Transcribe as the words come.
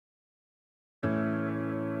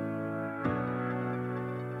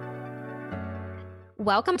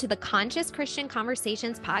Welcome to the Conscious Christian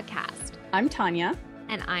Conversations podcast. I'm Tanya.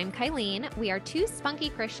 And I'm Kylene. We are two spunky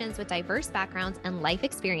Christians with diverse backgrounds and life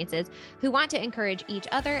experiences who want to encourage each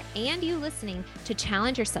other and you listening to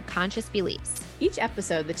challenge your subconscious beliefs. Each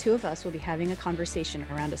episode, the two of us will be having a conversation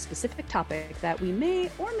around a specific topic that we may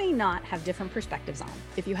or may not have different perspectives on.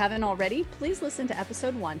 If you haven't already, please listen to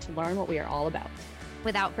episode 1 to learn what we are all about.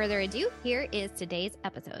 Without further ado, here is today's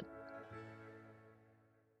episode.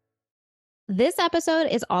 This episode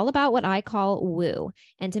is all about what I call woo.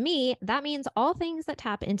 And to me, that means all things that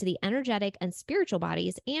tap into the energetic and spiritual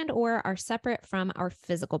bodies and or are separate from our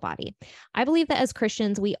physical body. I believe that as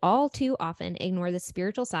Christians, we all too often ignore the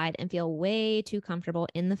spiritual side and feel way too comfortable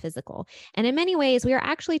in the physical. And in many ways, we are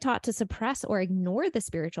actually taught to suppress or ignore the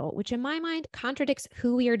spiritual, which in my mind contradicts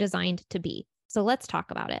who we are designed to be. So let's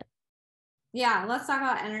talk about it. Yeah, let's talk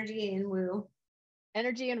about energy and woo.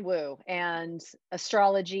 Energy and woo and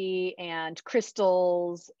astrology and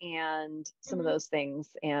crystals and some of those things.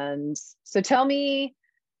 And so tell me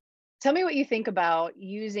what you think about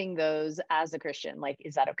using those as a Christian. Like,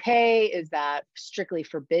 is that okay? Is that strictly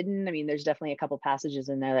forbidden? I mean, there's definitely a couple passages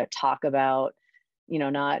in there that talk about,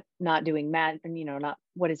 not doing not,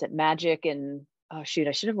 what is it? Magic and, oh shoot,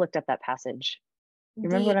 I should have looked up that passage. You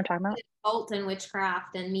remember what I'm talking about? Occult and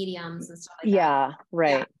witchcraft and mediums and stuff like that. Yeah,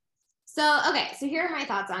 right. Yeah. So here are my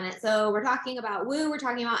thoughts on it. So we're talking about woo, we're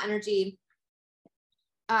talking about energy.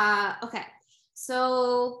 Okay.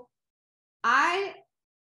 So I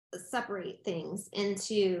separate things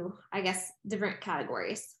into, I guess, different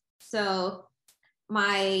categories. So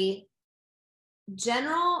my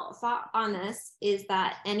general thought on this is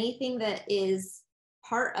that anything that is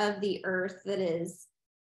part of the earth, that is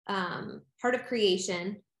part of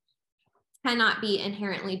creation, cannot be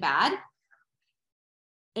inherently bad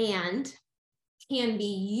and can be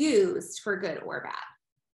used for good or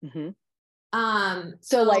bad. Mm-hmm.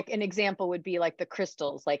 So like an example would be like the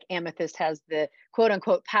crystals, like amethyst has the quote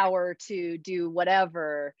unquote power to do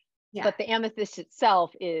whatever, but the amethyst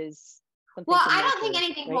itself is something. Well, I don't think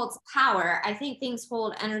anything holds power. I think things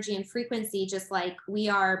hold energy and frequency, just like we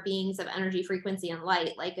are beings of energy, frequency, and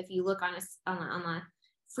light. Like if you look on a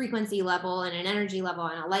frequency level and an energy level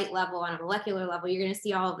and a light level on a molecular level, you're going to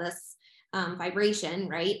see all of this vibration,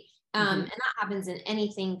 right? And that happens in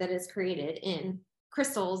anything that is created in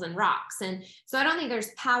crystals and rocks. And so I don't think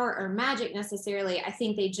there's power or magic necessarily. I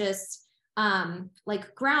think they just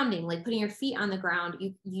like grounding, like putting your feet on the ground,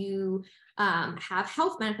 you have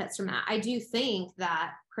health benefits from that. I do think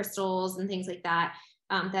that crystals and things like that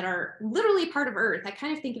that are literally part of earth, I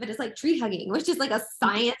kind of think of it as like tree hugging, which is like a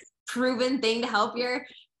science proven thing to help your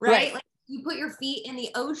right? Like you put your feet in the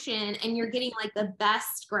ocean and you're getting like the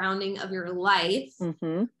best grounding of your life.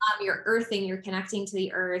 You're earthing, you're connecting to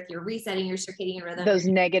the earth, you're resetting your circadian rhythm. Those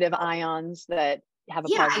negative ions that have a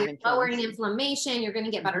positive influence. Lowering inflammation, you're going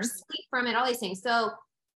to get better sleep from it, all these things. So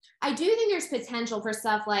I do think there's potential for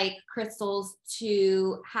stuff like crystals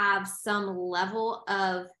to have some level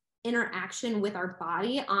of interaction with our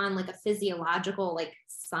body on like a physiological, like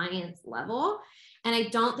science level. And I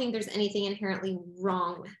don't think there's anything inherently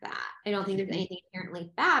wrong with that. I don't think there's anything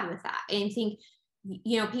inherently bad with that. And I think,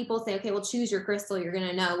 people say, okay, well, choose your crystal. You're going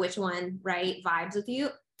to know which one, right, vibes with you.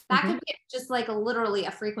 That could be just like literally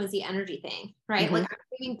a frequency energy thing, right? Like I'm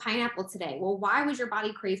craving pineapple today. Well, why would your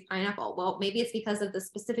body crave pineapple? Well, maybe it's because of the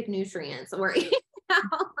specific nutrients or,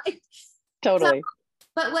 totally.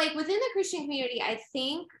 But like within the Christian community, I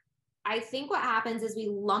think what happens is we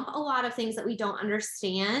lump a lot of things that we don't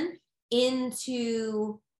understand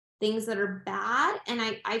into things that are bad. And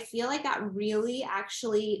I feel like that really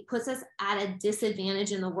actually puts us at a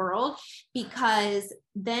disadvantage in the world, because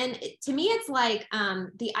then to me, it's like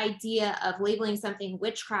the idea of labeling something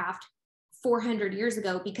witchcraft 400 years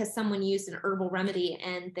ago because someone used an herbal remedy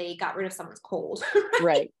and they got rid of someone's cold.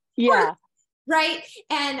 Right. Yeah. Right.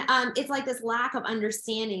 And it's like this lack of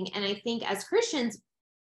understanding. And I think as Christians,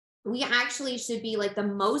 we actually should be like the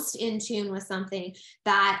most in tune with something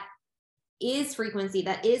that is frequency,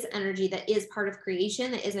 that is energy, that is part of creation,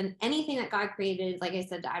 that isn't anything that God created. Like I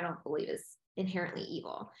said, I don't believe is inherently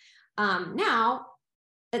evil. Now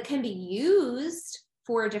it can be used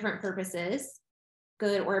for different purposes,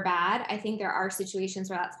 good or bad. I think there are situations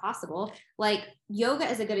where that's possible. Like yoga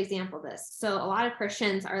is a good example of this. So a lot of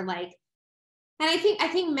Christians are like, and I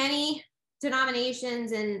think many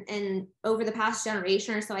denominations and over the past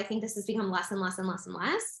generation or so, I think this has become less and less and less and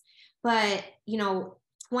less. But,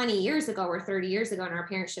 20 years ago or 30 years ago in our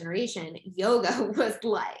parents' generation, yoga was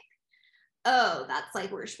like, oh, that's like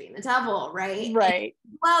worshiping the devil, right? Right.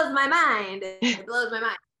 It blows my mind. It blows my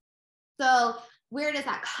mind. So where does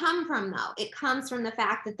that come from though? It comes from the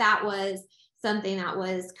fact that that was something that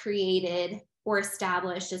was created or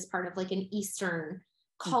established as part of like an Eastern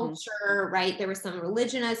culture, right? There was some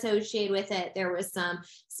religion associated with it. There was some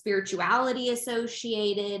spirituality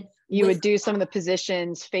associated. You would do some of the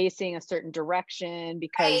positions facing a certain direction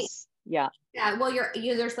because, yeah. Well,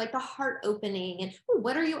 there's like the heart opening, and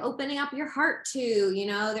what are you opening up your heart to? You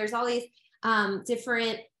know, there's all these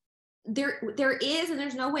different, there is, and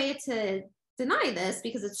there's no way to deny this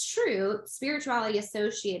because it's true, spirituality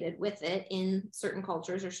associated with it in certain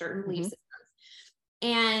cultures or certain belief systems.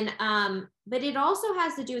 And but it also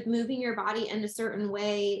has to do with moving your body in a certain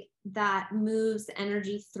way that moves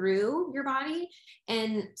energy through your body.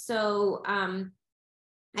 And so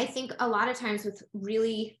I think a lot of times with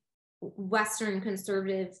really Western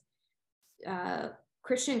conservative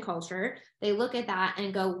Christian culture, they look at that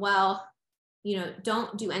and go, well, you know,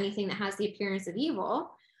 don't do anything that has the appearance of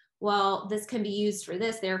evil. Well, this can be used for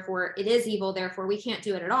this, therefore it is evil, therefore we can't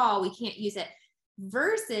do it at all, we can't use it.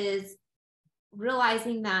 Versus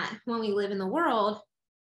realizing that when we live in the world,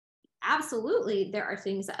 absolutely there are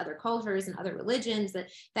things that other cultures and other religions that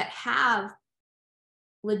have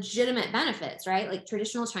legitimate benefits, right? Like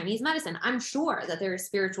traditional Chinese medicine. I'm sure that there are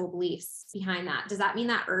spiritual beliefs behind that. Does that mean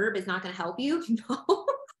that herb is not going to help you? No.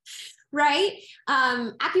 Right?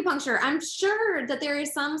 Acupuncture. I'm sure that there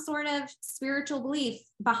is some sort of spiritual belief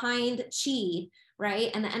behind qi,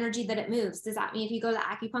 right? And the energy that it moves. Does that mean if you go to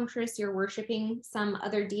the acupuncturist, you're worshiping some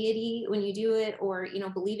other deity when you do it, or, you know,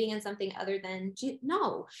 believing in something other than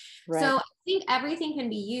no. Right. So I think everything can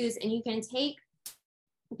be used, and you can take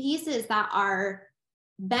pieces that are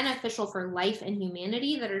beneficial for life and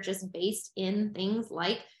humanity that are just based in things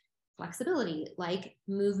like flexibility, like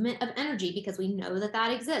movement of energy, because we know that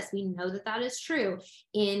that exists. We know that that is true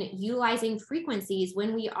in utilizing frequencies.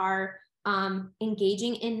 When we are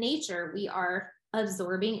engaging in nature, we are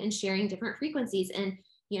absorbing and sharing different frequencies. And,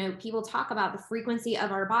 you know, people talk about the frequency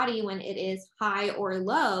of our body when it is high or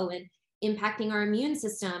low, and impacting our immune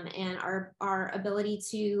system and our ability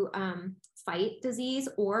to fight disease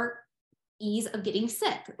or ease of getting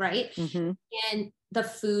sick, right? And the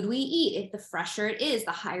food we eat, the fresher it is,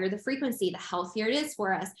 the higher the frequency, the healthier it is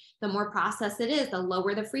for us. The more processed it is, the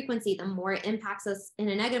lower the frequency, the more it impacts us in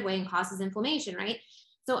a negative way and causes inflammation, right?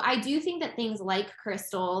 So I do think that things like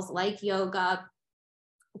crystals, like yoga,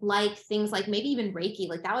 like things like maybe even Reiki,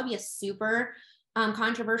 like that would be a super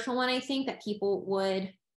controversial one, I think, that people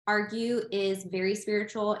would argue is very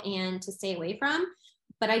spiritual and to stay away from.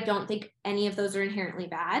 But I don't think any of those are inherently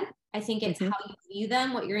bad. I think it's how you view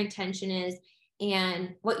them, what your intention is,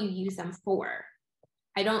 and what you use them for.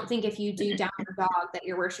 I don't think if you do down your dog that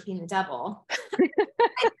you're worshiping the devil.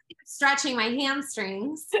 I'm stretching my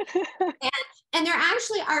hamstrings. And there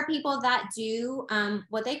actually are people that do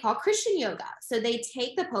what they call Christian yoga. So they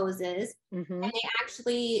take the poses and they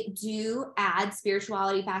actually do add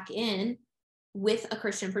spirituality back in with a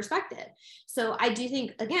Christian perspective. So I do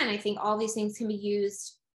think, again, I think all these things can be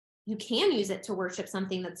used. You can use it to worship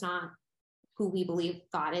something that's not who we believe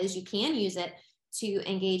God is. You can use it to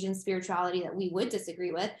engage in spirituality that we would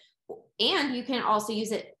disagree with. And you can also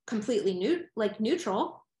use it completely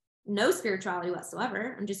neutral, no spirituality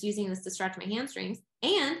whatsoever. I'm just using this to stretch my hamstrings.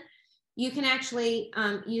 And you can actually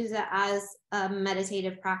use it as a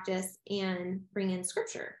meditative practice and bring in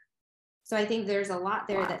scripture. So I think there's a lot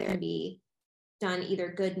there that can be done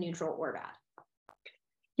either good, neutral, or bad.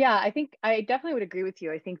 Yeah, I think I definitely would agree with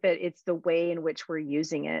you. I think that it's the way in which we're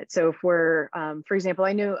using it. So if we're, for example,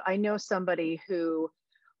 I know somebody who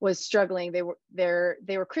was struggling. They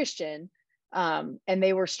were Christian, and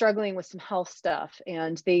they were struggling with some health stuff.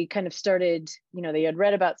 And they kind of started, you know, they had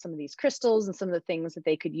read about some of these crystals and some of the things that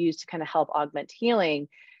they could use to kind of help augment healing.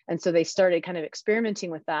 And so they started kind of experimenting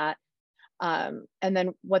with that. And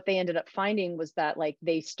then what they ended up finding was that like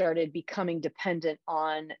they started becoming dependent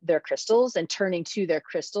on their crystals and turning to their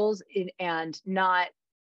crystals and not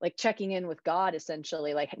like checking in with God,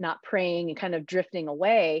 essentially, like not praying and kind of drifting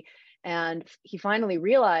away. And he finally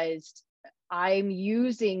realized, I'm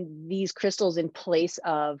using these crystals in place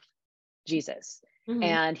of Jesus.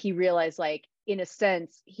 And he realized, like, in a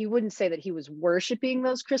sense, he wouldn't say that he was worshiping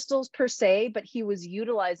those crystals per se, but he was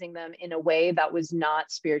utilizing them in a way that was not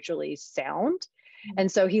spiritually sound. And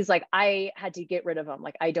so he's like, I had to get rid of them.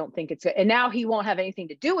 Like, I don't think it's good. And now he won't have anything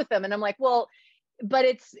to do with them. And I'm like, well, but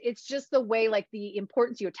it's just the way, like the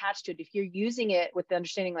importance you attach to it. If you're using it with the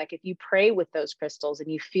understanding, like if you pray with those crystals and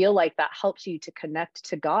you feel like that helps you to connect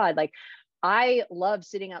to God, like I love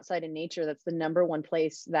sitting outside in nature. That's the number one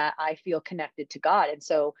place that I feel connected to God. And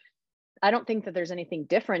so I don't think that there's anything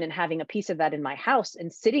different in having a piece of that in my house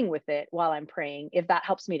and sitting with it while I'm praying, if that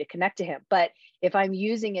helps me to connect to him. But if I'm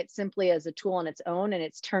using it simply as a tool on its own and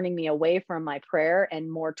it's turning me away from my prayer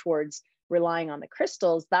and more towards relying on the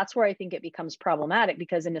crystals, that's where I think it becomes problematic,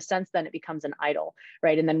 because in a sense, then it becomes an idol,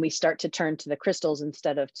 right? And then we start to turn to the crystals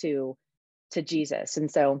instead of to Jesus.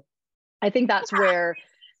 And so I think that's where,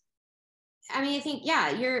 I mean, I think,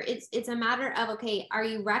 yeah, it's a matter of, okay, are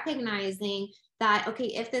you recognizing that, okay,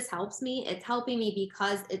 if this helps me, it's helping me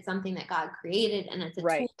because it's something that God created and it's a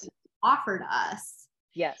right, tool offered us.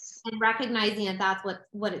 yes, And recognizing that that's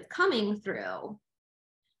what it's coming through,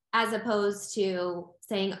 as opposed to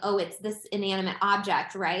saying, oh, it's this inanimate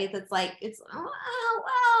object, right? That's like, it's, well,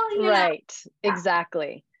 you know. right,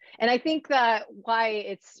 exactly. And I think that why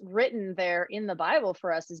it's written there in the Bible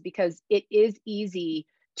for us is because it is easy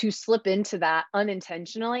to slip into that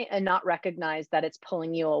unintentionally and not recognize that it's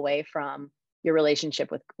pulling you away from your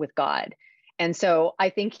relationship with God. And so I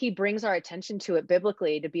think he brings our attention to it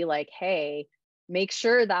biblically to be like, hey, make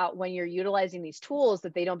sure that when you're utilizing these tools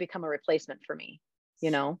that they don't become a replacement for me,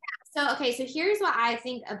 you know? So, okay, so here's what I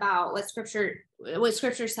think about what scripture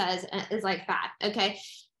says is like that. Okay.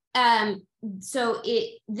 So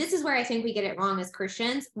this is where I think we get it wrong as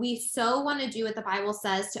Christians. We so want to do what the Bible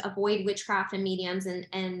says to avoid witchcraft and mediums and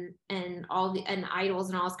idols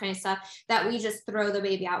and all this kind of stuff, that we just throw the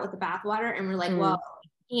baby out with the bathwater and we're like, well,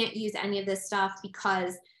 we can't use any of this stuff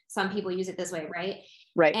because some people use it this way, right?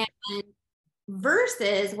 Right. And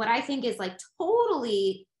versus what I think is like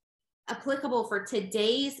totally applicable for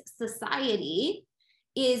today's society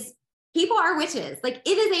is people are witches. Like,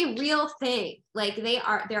 it is a real thing. Like,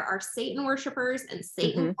 there are Satan worshipers and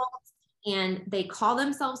Satan cults, and they call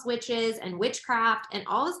themselves witches and witchcraft and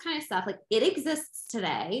all this kind of stuff. Like, it exists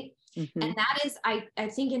today. And that is, I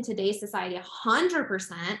think in today's society,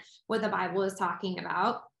 100% what the Bible is talking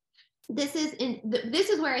about. This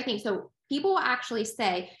is where I think, so people will actually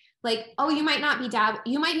say, like, oh, you might be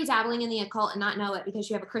dabbling in the occult and not know it because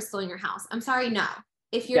you have a crystal in your house. I'm sorry, no.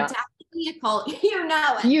 If you're dabbling in the occult, you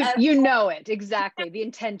know it. You know it, exactly. The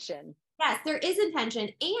intention. Yes, there is intention.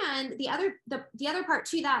 And the other part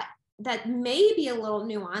too that may be a little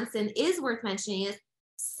nuanced and is worth mentioning is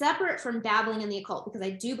separate from dabbling in the occult, because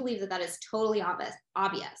I do believe that is totally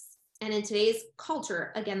obvious. And in today's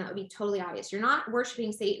culture, again, that would be totally obvious. You're not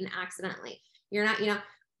worshiping Satan accidentally. You're not,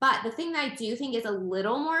 but the thing that I do think is a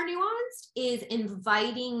little more nuanced is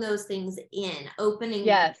inviting those things in, opening.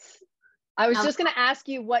 Yes. I was just going to ask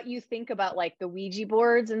you what you think about like the Ouija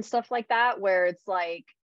boards and stuff like that, where it's like,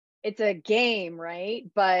 it's a game, right?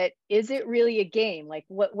 But is it really a game? Like,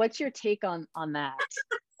 what's your take on that?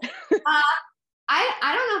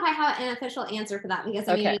 I don't know if I have an official answer for that, because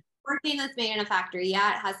I mean, it's a board game that's made in a factory.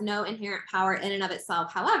 Yeah, it has no inherent power in and of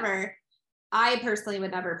itself. However, I personally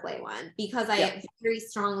would never play one, because I very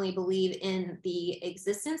strongly believe in the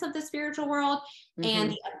existence of the spiritual world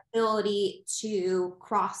and the ability to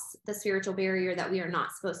cross the spiritual barrier that we are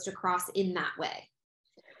not supposed to cross in that way.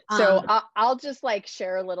 So I'll just like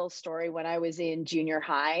share a little story. When I was in junior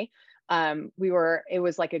high, it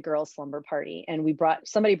was like a girls' slumber party, and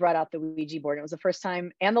somebody brought out the Ouija board. It was the first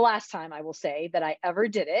time and the last time, I will say, that I ever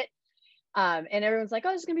did it. And everyone's like,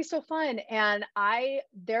 oh, this is gonna be so fun. And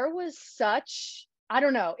there was such, I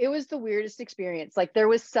don't know, it was the weirdest experience. Like, there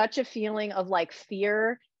was such a feeling of like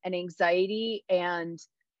fear and anxiety and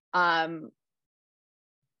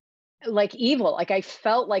like evil. Like, I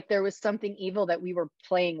felt like there was something evil that we were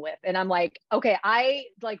playing with. And I'm like, okay,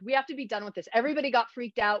 we have to be done with this. Everybody got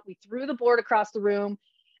freaked out. We threw the board across the room,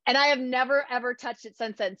 and I have never, ever touched it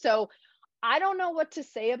since then. So I don't know what to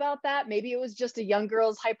say about that. Maybe it was just a young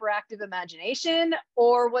girl's hyperactive imagination,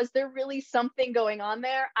 or was there really something going on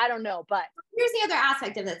there? I don't know. But here's the other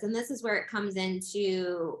aspect of this, and this is where it comes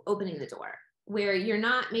into opening the door, where you're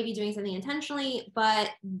not maybe doing something intentionally, but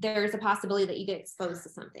there's a possibility that you get exposed to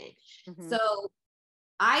something. So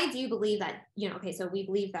I do believe that, so we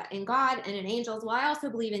believe that in God and in angels. Well, I also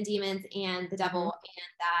believe in demons and the devil, and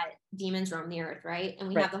that demons roam the earth, right? And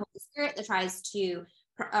we have the Holy Spirit that tries to,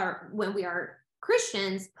 when we are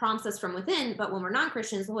Christians, prompts us from within, but when we're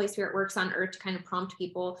non-Christians, the Holy Spirit works on earth to kind of prompt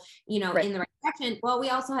people, in the right direction. Well, we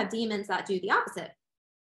also have demons that do the opposite.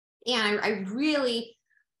 And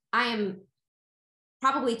I am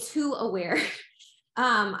probably too aware,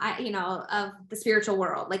 of the spiritual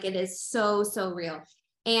world. Like, it is so, so real.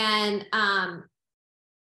 And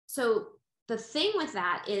so the thing with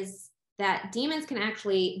that is that demons can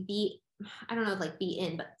actually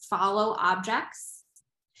follow objects.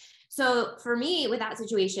 So for me, with that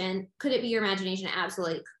situation, could it be your imagination?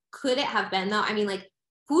 Absolutely. Could it have been, though? I mean, like,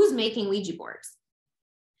 who's making Ouija boards?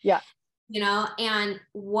 Yeah. and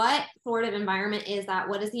what sort of environment is that?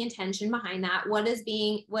 What is the intention behind that? What is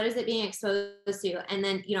it being exposed to? And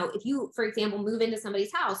then, if you, for example, move into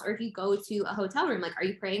somebody's house, or if you go to a hotel room, like, are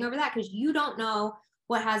you praying over that? Because you don't know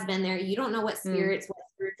what has been there. You don't know what spirits, what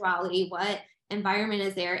spirituality, what environment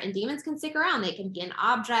is there. And demons can stick around. They can be in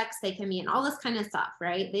objects. They can be in all this kind of stuff,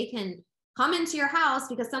 right? They can come into your house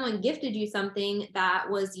because someone gifted you something that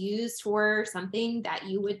was used for something that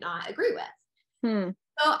you would not agree with.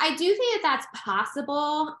 So I do think that that's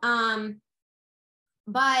possible.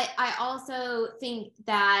 But I also think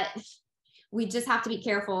that we just have to be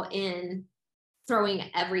careful in throwing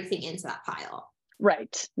everything into that pile.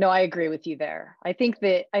 Right. No, I agree with you there. I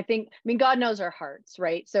mean, God knows our hearts,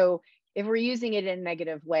 right? So if we're using it in a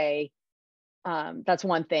negative way, that's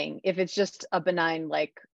one thing. If it's just a benign,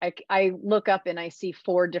 like I look up and I see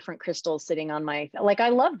 4 different crystals sitting on I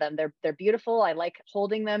love them. They're beautiful. I like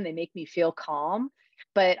holding them. They make me feel calm,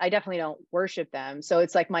 but I definitely don't worship them. So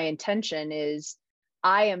it's like my intention is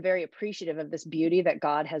I am very appreciative of this beauty that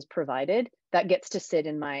God has provided that gets to sit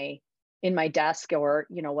in my desk or,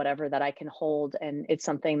 whatever that I can hold. And it's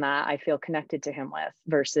something that I feel connected to him with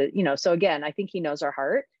versus, so again, I think he knows our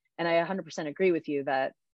heart. And I 100% agree with you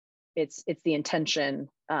that it's the intention,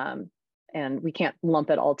 and we can't lump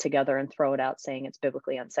it all together and throw it out saying it's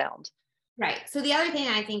biblically unsound. Right. So the other thing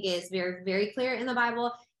I think is very, very clear in the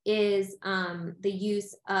Bible is the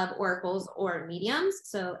use of oracles or mediums.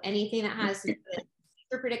 So anything that has to do with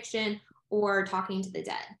future prediction or talking to the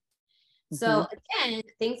dead. So again,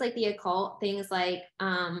 things like the occult, things like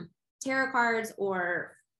tarot cards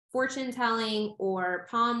or fortune telling or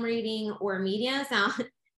palm reading or mediums. Now,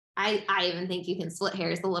 I even think you can split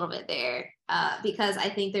hairs a little bit there because I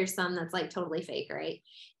think there's some that's like totally fake, right?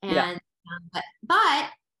 And but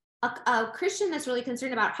a Christian that's really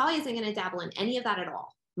concerned about it probably isn't going to dabble in any of that at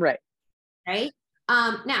all. Right. Right.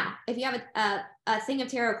 Now, if you have a thing of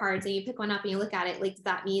tarot cards and you pick one up and you look at it, like, does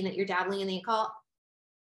that mean that you're dabbling in the occult?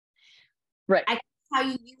 Right. I think how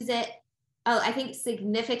you use it. Oh, I think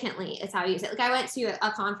significantly is how you use it. Like, I went to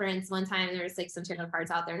a conference one time and there was like some tarot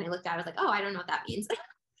cards out there and I looked at it, I was like, oh, I don't know what that means.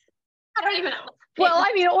 I don't even know. Well,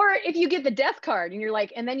 I mean, or if you get the death card and you're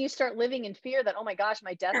like, and then you start living in fear that, oh my gosh,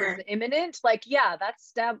 my death is imminent. Like, yeah,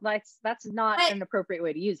 that's not an appropriate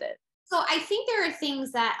way to use it. So I think there are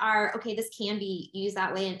things that are, okay, this can be used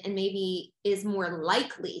that way and maybe is more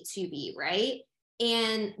likely to be, right?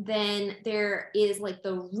 And then there is like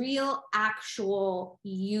the real actual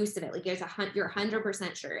use of it. Like you're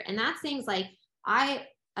 100% sure. And that's things like, I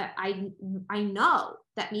know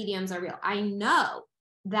that mediums are real. I know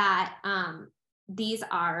that these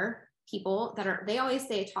are people that they always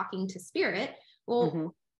say talking to spirit.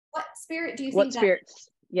 Well, what spirit do you think? What spirits?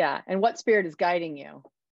 Yeah. And what spirit is guiding you?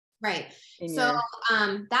 Right. So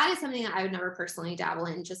that is something that I would never personally dabble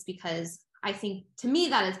in, just because I think to me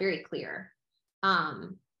that is very clear.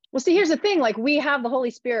 Well, see, here's the thing, like we have the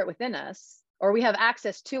Holy Spirit within us, or we have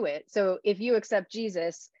access to it. So if you accept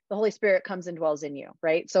Jesus, the Holy Spirit comes and dwells in you,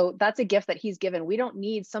 right? So that's a gift that he's given. We don't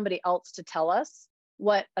need somebody else to tell us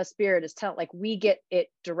what a spirit is telling. Like we get it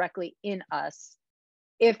directly in us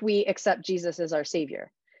if we accept Jesus as our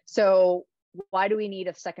savior. So why do we need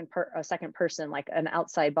a second person, like an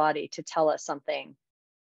outside body, to tell us something,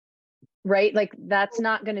 right? Like that's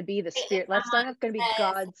not going to be the spirit. That's not going to be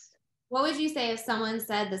God's. What would you say if someone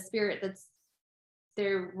said the spirit that's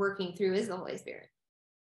they're working through is the Holy Spirit?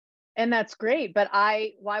 And that's great, but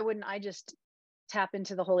why wouldn't I just tap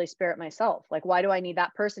into the Holy Spirit myself? Like, why do I need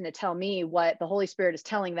that person to tell me what the Holy Spirit is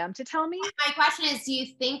telling them to tell me? My question is, do you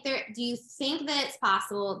think that it's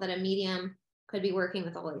possible that a medium could be working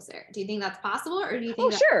with the Holy Spirit? Do you think that's possible, or do you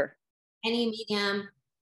think sure, any medium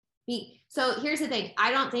so here's the thing,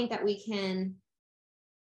 I don't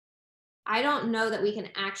know that we can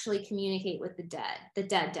actually communicate with the dead.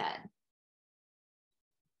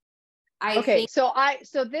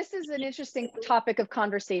 So this is an interesting topic of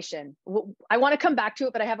conversation. I want to come back to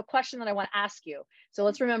it, but I have a question that I want to ask you. So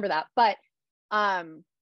let's remember that. But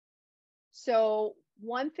so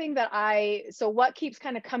one thing what keeps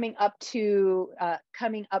kind of coming up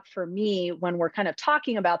for me when we're kind of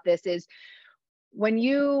talking about this is when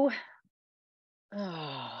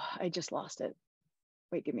I just lost it.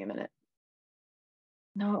 Wait, give me a minute.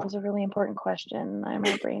 No, it was a really important question. My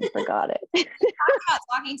brain forgot it. About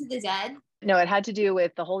talking to the dead? No, it had to do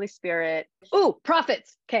with the Holy Spirit. Ooh,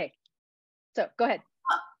 prophets. Okay. So go ahead.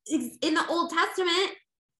 In the Old Testament,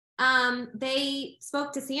 they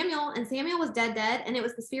spoke to Samuel, and Samuel was dead, and it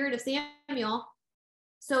was the spirit of Samuel.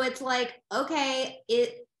 So it's like, okay,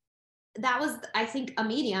 that was, I think, a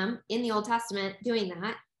medium in the Old Testament doing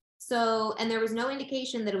that. So, and there was no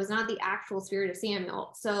indication that it was not the actual spirit of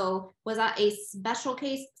Samuel. So was that a special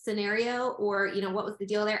case scenario, or, you know, what was the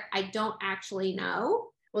deal there? I don't actually know.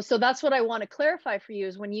 Well, so that's what I want to clarify for you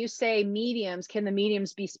is when you say mediums, can the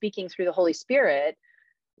mediums be speaking through the Holy Spirit?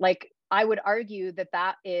 Like, I would argue that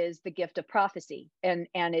that is the gift of prophecy. And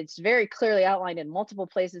it's very clearly outlined in multiple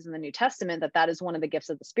places in the New Testament that that is one of the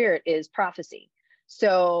gifts of the Spirit is prophecy.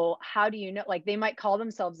 So how do you know, like they might call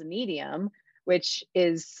themselves a medium, which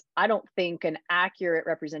is, I don't think, an accurate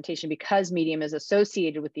representation because medium is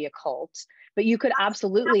associated with the occult, but you could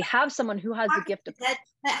absolutely have someone who has the gift of that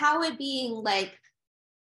how it being like,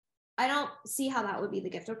 I don't see how that would be the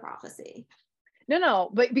gift of prophecy.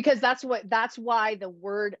 No, but because that's why the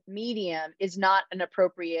word medium is not an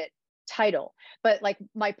appropriate title. But like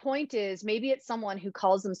my point is maybe it's someone who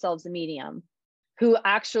calls themselves a medium who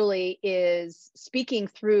actually is speaking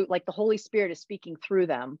through, like the Holy Spirit is speaking through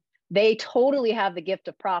them. They totally have the gift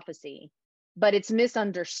of prophecy, but it's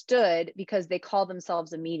misunderstood because they call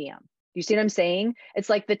themselves a medium. You see what I'm saying? It's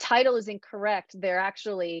like the title is incorrect. They're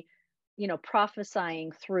actually, you know,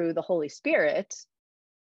 prophesying through the Holy Spirit.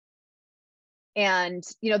 And,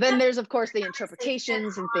 you know, then there's, of course, the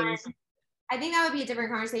interpretations and things. I think that would be a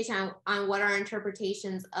different conversation on what our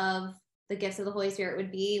interpretations of the gifts of the Holy Spirit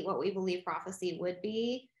would be, what we believe prophecy would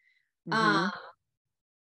be. Mm-hmm.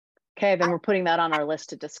 Okay, then we're putting that on our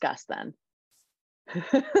list to discuss then.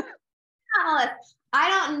 I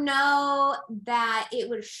don't know that it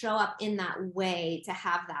would show up in that way to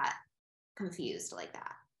have that confused like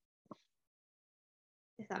that,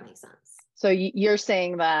 if that makes sense. So you're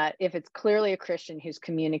saying that if it's clearly a Christian who's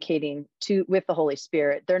communicating with the Holy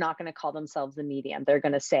Spirit, they're not going to call themselves a medium. They're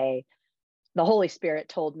going to say, the Holy Spirit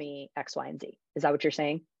told me X, Y, and Z. Is that what you're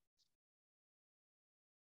saying?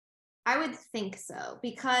 I would think so,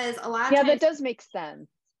 because a lot of times, that does make sense.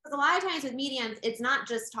 A lot of times with mediums, it's not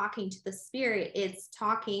just talking to the spirit, it's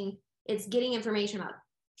getting information about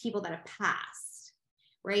people that have passed,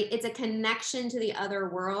 right? It's a connection to the other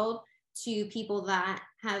world, to people that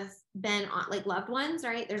have been on, like loved ones,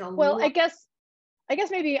 right? There's I guess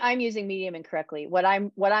maybe I'm using medium incorrectly. What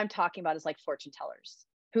I'm talking about is like fortune tellers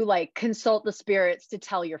who like consult the spirits to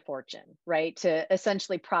tell your fortune, right? To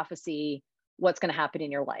essentially prophecy what's going to happen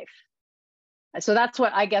in your life. So that's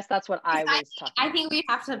what I was talking about. I think we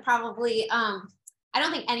have to probably, I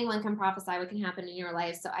don't think anyone can prophesy what can happen in your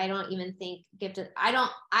life. So I don't even think I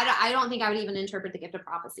don't think I would even interpret the gift of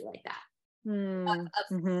prophecy like that.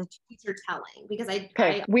 Of future telling, because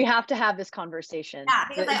we have to have this conversation. Yeah,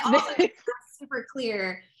 because I also think it's super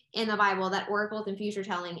clear in the Bible that oracles and future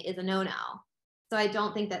telling is a no-no. So I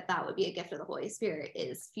don't think that would be a gift of the Holy Spirit,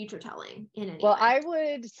 is future telling in any way. I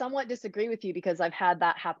would somewhat disagree with you because I've had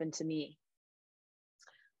that happen to me.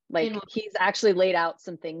 Like he's actually laid out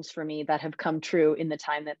some things for me that have come true in the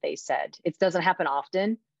time that they said. It doesn't happen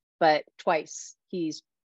often, but twice he's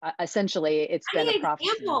essentially it's been a prophecy.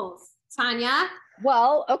 Examples, Tanya.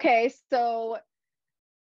 Well, okay, so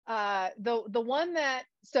the one that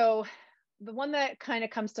kind of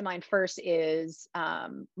comes to mind first is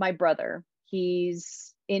my brother.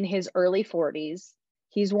 He's in his early 40s.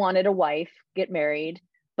 He's wanted a wife, get married,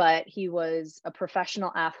 but he was a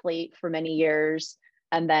professional athlete for many years.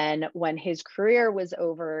 And then when his career was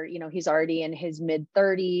over, you know, he's already in his mid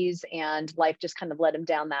 30s and life just kind of led him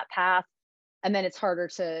down that path. And then it's harder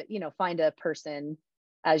to, you know, find a person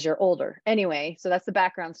as you're older. Anyway, so that's the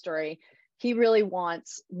background story. He really wanted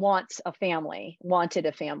a family.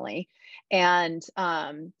 And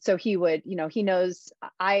so he would, you know, he knows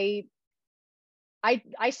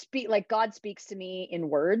I speak, like God speaks to me in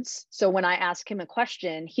words. So when I ask him a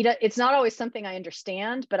question, it's not always something I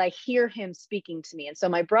understand, but I hear him speaking to me. And so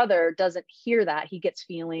my brother doesn't hear that. He gets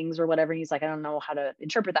feelings or whatever. And he's like, I don't know how to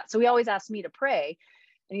interpret that. So he always asks me to pray.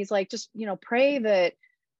 And he's like, just, you know, pray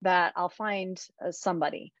that I'll find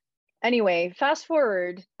somebody. Anyway, fast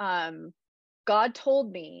forward, God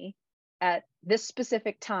told me at this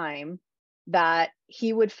specific time that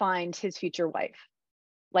he would find his future wife.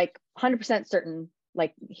 Like 100% certain,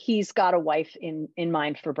 like he's got a wife in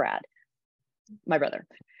mind for Brad, my brother.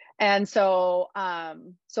 And so,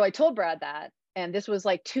 so I told Brad that, and this was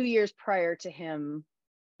like 2 years prior to him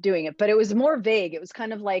doing it, but it was more vague. It was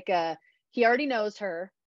kind of like he already knows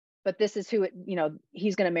her, but this is who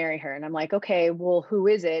he's going to marry her. And I'm like, okay, well, who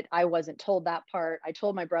is it? I wasn't told that part. I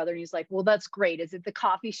told my brother and he's like, well, that's great. Is it the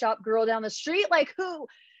coffee shop girl down the street? Like who?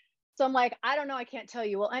 So I'm like, I don't know. I can't tell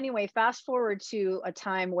you. Well, anyway, fast forward to a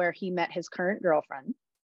time where he met his current girlfriend.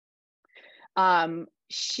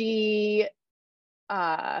 She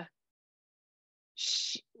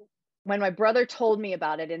when my brother told me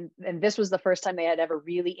about it, and this was the first time they had ever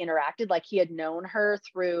really interacted, like he had known her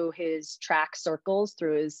through his track circles,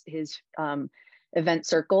 through his event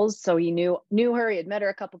circles. So he knew her, he had met her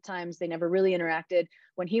a couple times. They never really interacted.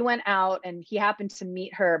 When he went out and he happened to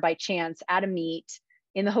meet her by chance at a meet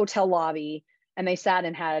in the hotel lobby, and they sat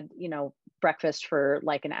and had, breakfast for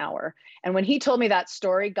like an hour. And when he told me that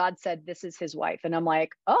story, God said, this is his wife. And I'm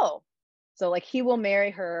like, oh, so like he will marry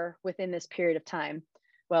her within this period of time.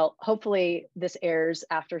 Well, hopefully this airs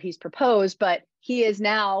after he's proposed, but he is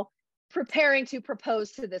now preparing to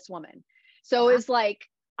propose to this woman. So it's like,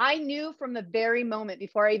 I knew from the very moment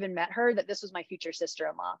before I even met her that this was my future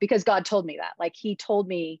sister-in-law, because God told me that. Like he told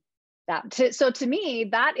me that. So to me,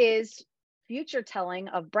 that is future telling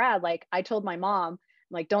of Brad. Like I told my mom,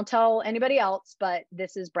 like, don't tell anybody else, but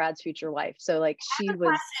this is Brad's future wife. So like she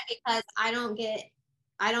was, because I don't get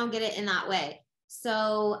it in that way.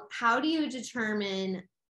 So how do you determine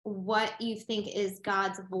what you think is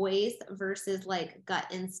God's voice versus like gut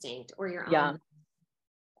instinct or your own?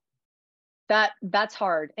 That's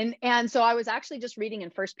hard. And so I was actually just reading in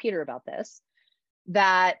First Peter about this,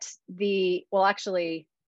 that actually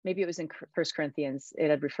maybe it was in First Corinthians, it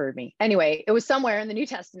had referred me. Anyway, it was somewhere in the New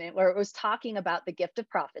Testament where it was talking about the gift of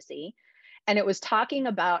prophecy. And it was talking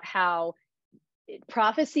about how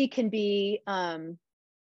prophecy can be,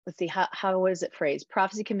 let's see, how was it phrased?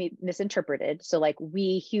 Prophecy can be misinterpreted. So like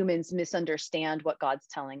we humans misunderstand what God's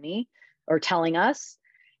telling me or telling us.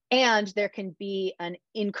 And there can be an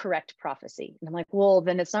incorrect prophecy. And I'm like, well,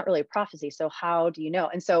 then it's not really a prophecy. So how do you know?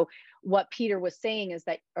 And so what Peter was saying is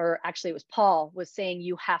that, or actually it was Paul was saying,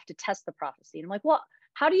 you have to test the prophecy. And I'm like, well,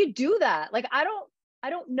 how do you do that? Like, I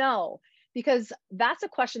don't know, because that's a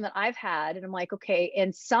question that I've had. And I'm like, okay.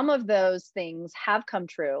 And some of those things have come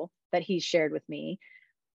true that he's shared with me,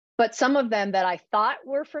 but some of them that I thought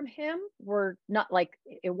were from him were not, like,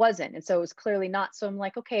 it wasn't. And so it was clearly not. So I'm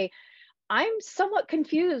like, okay, I'm somewhat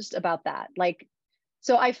confused about that. Like,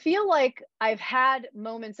 so I feel like I've had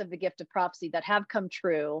moments of the gift of prophecy that have come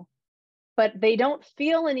true, but they don't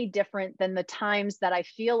feel any different than the times that I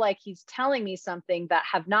feel like he's telling me something that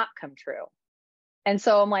have not come true. And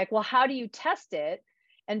so I'm like, well, how do you test it?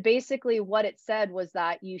 And basically what it said was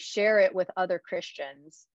that you share it with other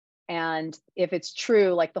Christians. And if it's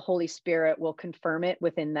true, like the Holy Spirit will confirm it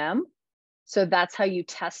within them. So that's how you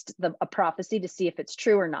test a prophecy to see if it's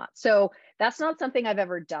true or not. So that's not something I've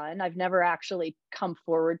ever done. I've never actually come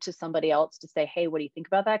forward to somebody else to say, hey, what do you think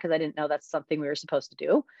about that? Because I didn't know that's something we were supposed to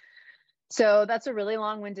do. So that's a really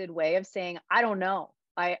long-winded way of saying, I don't know.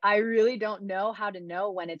 I really don't know how to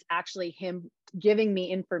know when it's actually him giving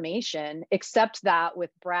me information, except that with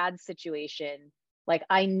Brad's situation, like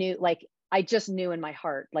I just knew in my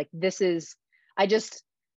heart, like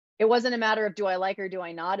it wasn't a matter of do I like her, do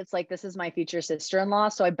I not? It's like, this is my future sister-in-law,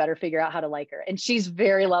 so I better figure out how to like her. And she's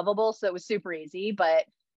very lovable, so it was super easy. But,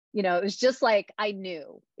 it was just like, I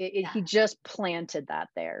knew he just planted that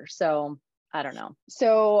there. So I don't know.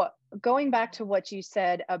 So going back to what you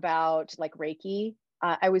said about like Reiki,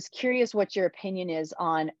 I was curious what your opinion is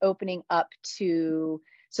on opening up to,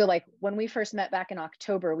 so like when we first met back in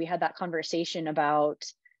October, we had that conversation about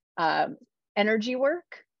energy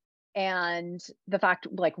work. And the fact,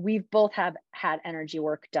 like, we've both have had energy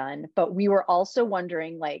work done, but we were also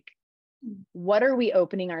wondering, like, what are we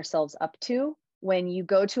opening ourselves up to when you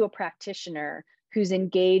go to a practitioner who's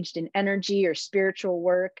engaged in energy or spiritual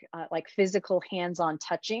work, like physical hands-on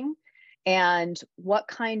touching, and what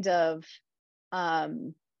kind of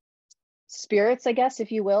spirits, I guess,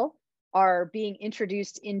 if you will, are being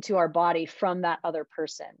introduced into our body from that other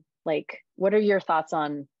person? Like, what are your thoughts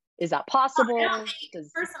on, is that possible?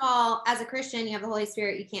 First of all, as a Christian, you have the Holy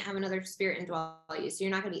Spirit. You can't have another spirit indwell you. So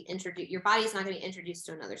you're not going to be introduced. Your body's not going to be introduced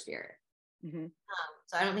to another spirit. Mm-hmm.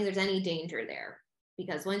 So I don't think there's any danger there,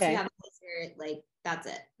 because once you have the Holy Spirit, like, that's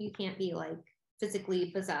it. You can't be like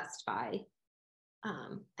physically possessed by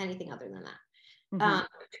anything other than that.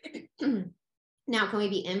 Mm-hmm. Now, can we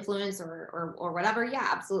be influenced or whatever? Yeah,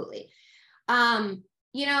 absolutely.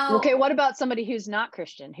 Okay, what about somebody who's not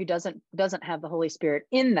Christian, who doesn't have the Holy Spirit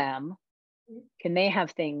in them? Can they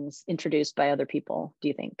have things introduced by other people, do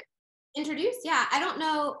you think? Introduced? Yeah. I don't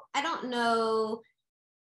know.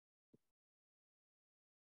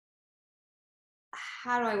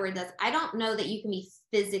 How do I word this? I don't know that you can be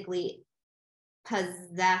physically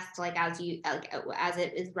possessed, like as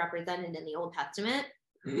it is represented in the Old Testament.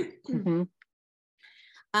 Mm-hmm.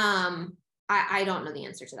 I don't know the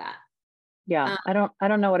answer to that. Yeah, I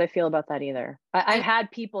don't know what I feel about that either. I've had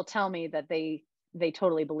people tell me that they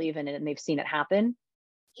totally believe in it and they've seen it happen.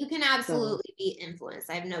 You can absolutely be influenced.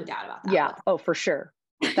 I have no doubt about that. Yeah. Oh, for sure.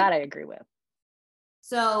 That I agree with.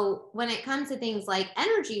 So when it comes to things like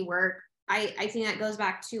energy work, I think that goes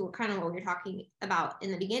back to kind of what we were talking about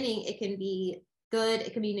in the beginning. It can be good,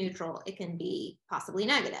 it can be neutral, it can be possibly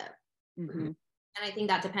negative. Mm-hmm. And I think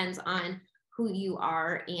that depends on who you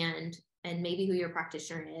are and maybe who your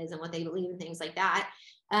practitioner is and what they believe and things like that.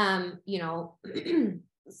 You know,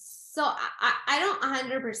 so I don't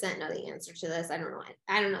 100% know the answer to this. I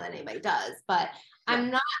don't know that anybody does, but yeah.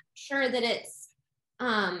 I'm not sure that it's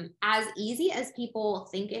as easy as people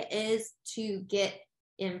think it is to get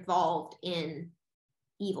involved in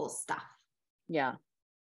evil stuff. Yeah.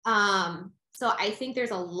 So I think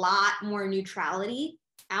there's a lot more neutrality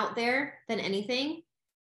out there than anything.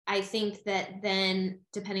 I think that then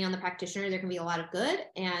depending on the practitioner, there can be a lot of good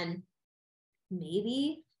and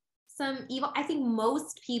maybe some evil. I think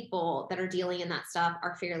most people that are dealing in that stuff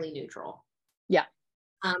are fairly neutral. Yeah.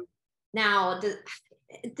 Now,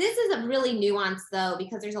 this is a really nuanced though,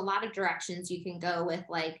 because there's a lot of directions you can go with,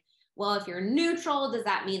 like, well, if you're neutral, does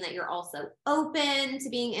that mean that you're also open to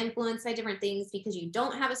being influenced by different things because you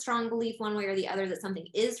don't have a strong belief one way or the other that something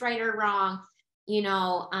is right or wrong, you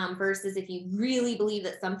know, versus if you really believe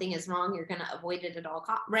that something is wrong, you're going to avoid it at all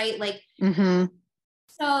costs, right? Like,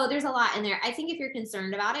 so there's a lot in there. I think if you're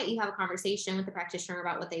concerned about it, you have a conversation with the practitioner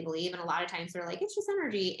about what they believe. And a lot of times they're like, it's just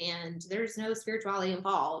energy and there's no spirituality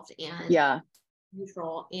involved. And yeah.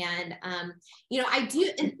 Neutral. And you know, I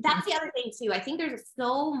do, and that's the other thing too. I think there's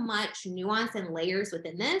so much nuance and layers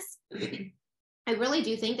within this. I really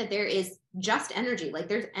do think that there is just energy. Like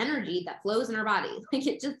there's energy that flows in our body. Like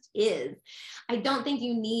it just is. I don't think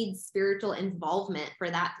you need spiritual involvement for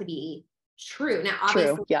that to be true. Now,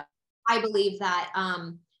 obviously, yeah. I believe that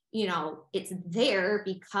you know, it's there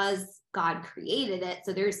because God created it.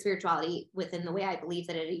 So there is spirituality within the way I believe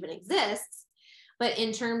that it even exists. But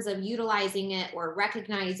in terms of utilizing it or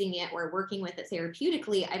recognizing it or working with it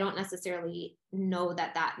therapeutically, I don't necessarily know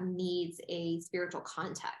that that needs a spiritual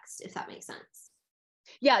context, if that makes sense.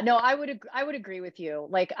 Yeah, no, I would agree with you.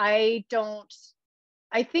 Like, I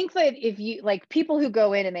think that if you, like, people who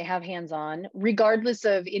go in and they have hands-on, regardless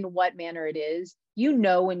of in what manner it is, you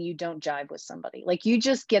know, when you don't jive with somebody, like you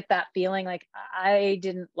just get that feeling like, I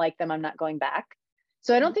didn't like them, I'm not going back.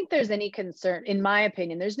 So I don't think there's any concern, in my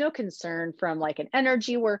opinion, there's no concern from like an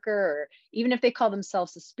energy worker, or even if they call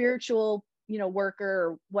themselves a spiritual, you know, worker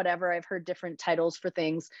or whatever. I've heard different titles for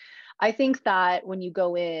things. I think that when you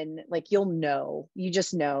go in, like, you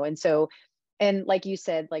just know. And so, and like you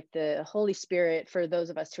said, like the Holy Spirit, for those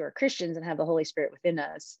of us who are Christians and have the Holy Spirit within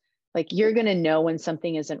us, like you're going to know when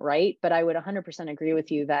something isn't right. But I would 100% agree with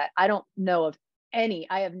you that I don't know of I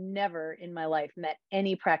have never in my life met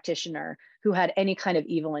any practitioner who had any kind of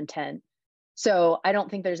evil intent. So I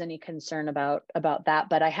don't think there's any concern about that,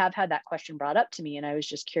 but I have had that question brought up to me. And I was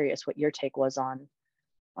just curious what your take was on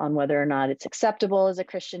whether or not it's acceptable as a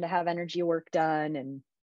Christian to have energy work done. And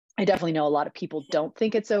I definitely know a lot of people don't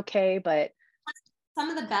think it's okay, but some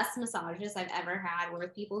of the best massages I've ever had were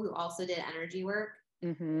with people who also did energy work.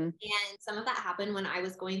 And some of that happened when I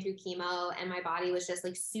was going through chemo and my body was just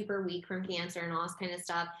like super weak from cancer and all this kind of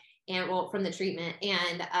stuff. And well, from the treatment.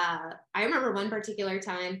 And I remember one particular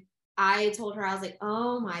time I told her, I was like,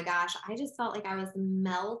 oh my gosh, I just felt like I was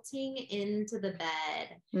melting into the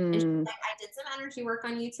bed. And she was like, I did some energy work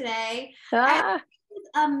on you today. It was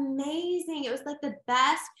amazing. It was like the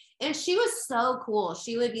best. And she was so cool.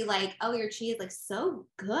 She would be like, oh, your chi is like so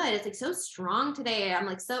good. It's like so strong today. I'm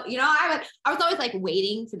like, so, you know, I was always like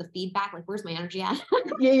waiting for the feedback. Like, where's my energy at?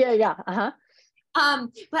 Yeah.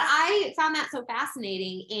 But I found that so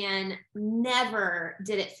fascinating, and never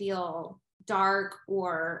did it feel dark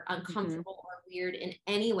or uncomfortable or weird in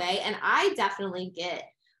any way. And I definitely get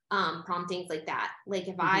promptings like that. Like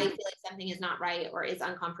if I feel like something is not right or is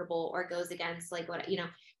uncomfortable or goes against like what, you know,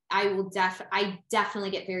 I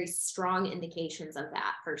definitely get very strong indications of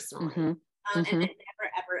that personally. And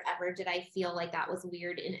never did I feel like that was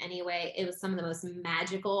weird in any way. It was some of the most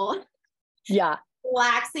magical,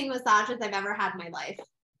 relaxing massages I've ever had in my life.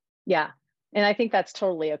 Yeah. And I think that's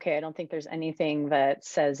totally okay. I don't think there's anything that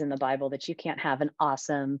says in the Bible that you can't have an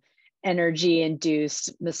awesome energy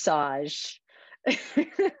induced massage. I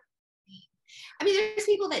mean, there's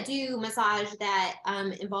people that do massage that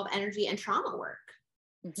involve energy and trauma work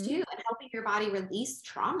too, and helping your body release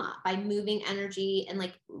trauma by moving energy and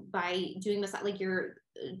like by doing massage, like your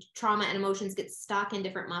trauma and emotions get stuck in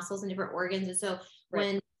different muscles and different organs. And so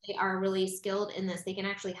when they are really skilled in this, they can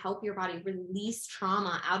actually help your body release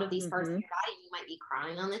trauma out of these parts of your body. You might be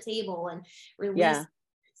crying on the table and release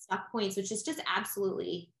stuck points, which is just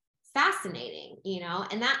absolutely fascinating, you know.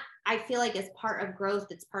 And that I feel like is part of growth.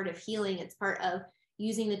 It's part of healing. It's part of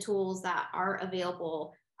using the tools that are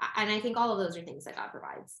available And I think all of those are things that God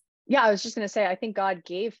provides. Yeah, I was just going to say, I think God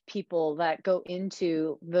gave people that go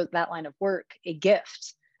into that line of work a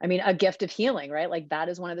gift. I mean, a gift of healing, right? Like that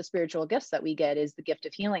is one of the spiritual gifts that we get, is the gift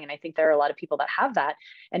of healing. And I think there are a lot of people that have that.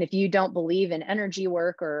 And if you don't believe in energy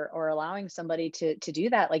work or allowing somebody to do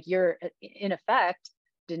that, like you're in effect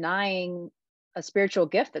denying a spiritual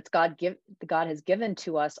gift that God has given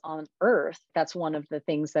to us on earth. That's one of the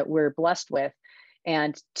things that we're blessed with.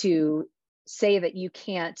 And to say that you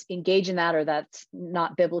can't engage in that, or that's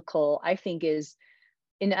not biblical, I think is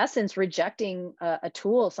in essence rejecting a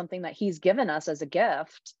tool, something that he's given us as a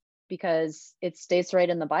gift, because it states right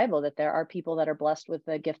in the Bible that there are people that are blessed with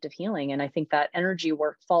the gift of healing. And I think that energy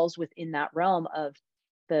work falls within that realm of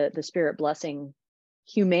the spirit blessing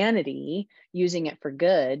humanity, using it for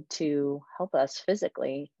good to help us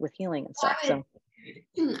physically with healing and stuff.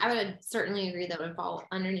 I would certainly agree that would fall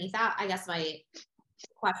underneath that. I guess my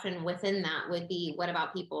question within that would be, what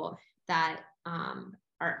about people that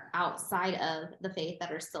are outside of the faith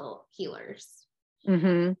that are still healers?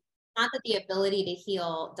 Mm-hmm. Not that the ability to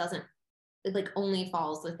heal doesn't, like, only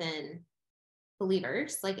falls within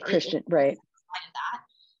believers, like Christian, right? That.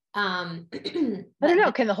 I don't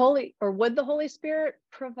know. Can would the Holy Spirit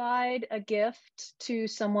provide a gift to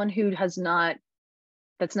someone who has not,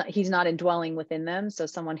 he's not indwelling within them? So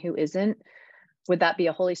someone who isn't, would that be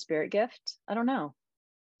a Holy Spirit gift? I don't know.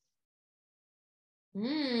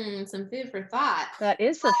 Some food for thought. That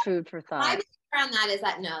is a food for thought. My belief around that is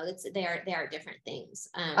that no, they are different things.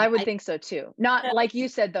 I would think so too. Not like you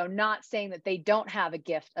said though, not saying that they don't have a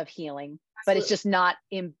gift of healing, but it's just not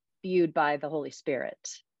imbued by the Holy Spirit.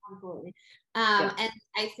 Absolutely. And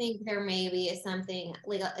I think there may be something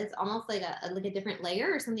like it's almost like a different layer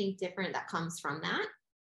or something different that comes from that.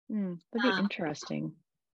 That'd be interesting.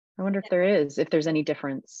 I wonder if there's any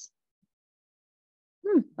difference.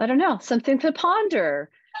 I don't know. Something to ponder.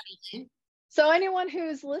 So anyone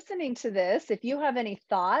who's listening to this, if you have any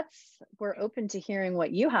thoughts, we're open to hearing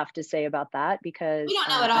what you have to say about that, because we don't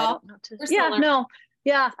know it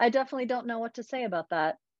all. I definitely don't know what to say about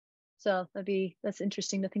that. So that's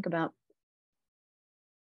interesting to think about.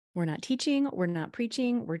 We're not teaching, we're not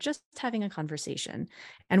preaching, we're just having a conversation,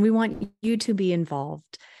 and we want you to be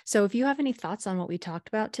involved. So if you have any thoughts on what we talked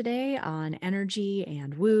about today on energy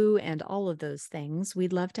and woo and all of those things,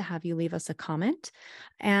 we'd love to have you leave us a comment.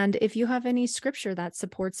 And if you have any scripture that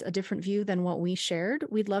supports a different view than what we shared,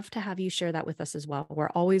 we'd love to have you share that with us as well. We're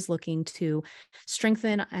always looking to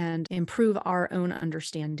strengthen and improve our own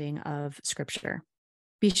understanding of scripture.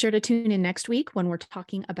 Be sure to tune in next week when we're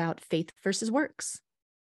talking about faith versus works.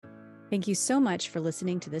 Thank you so much for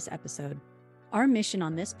listening to this episode. Our mission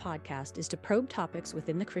on this podcast is to probe topics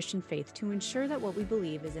within the Christian faith to ensure that what we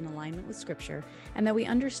believe is in alignment with Scripture and that we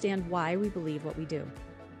understand why we believe what we do.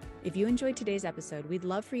 If you enjoyed today's episode, we'd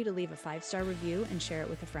love for you to leave a 5-star review and share it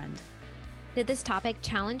with a friend. Did this topic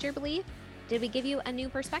challenge your belief? Did we give you a new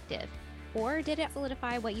perspective? Or did it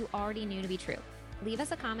solidify what you already knew to be true? Leave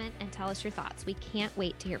us a comment and tell us your thoughts. We can't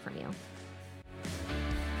wait to hear from you.